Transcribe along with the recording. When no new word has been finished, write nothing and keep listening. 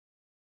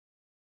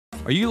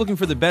Are you looking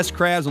for the best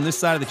crabs on this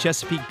side of the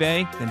Chesapeake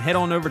Bay? Then head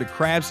on over to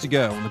Crabs to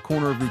Go on the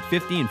corner of Route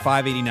 50 and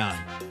 589.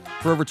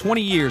 For over 20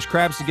 years,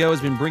 Crabs to Go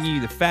has been bringing you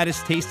the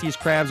fattest, tastiest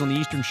crabs on the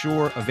Eastern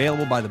Shore,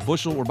 available by the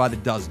bushel or by the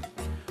dozen.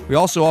 We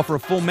also offer a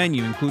full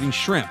menu including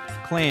shrimp,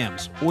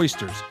 clams,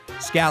 oysters,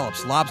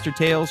 scallops, lobster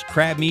tails,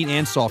 crab meat,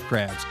 and soft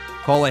crabs.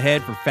 Call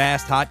ahead for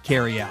fast, hot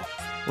carry-out.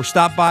 Or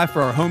stop by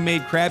for our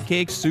homemade crab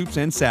cakes, soups,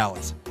 and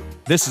salads.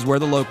 This is where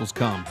the locals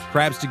come.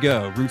 Crabs to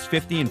Go, Routes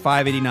 50 and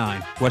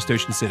 589, West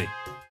Ocean City.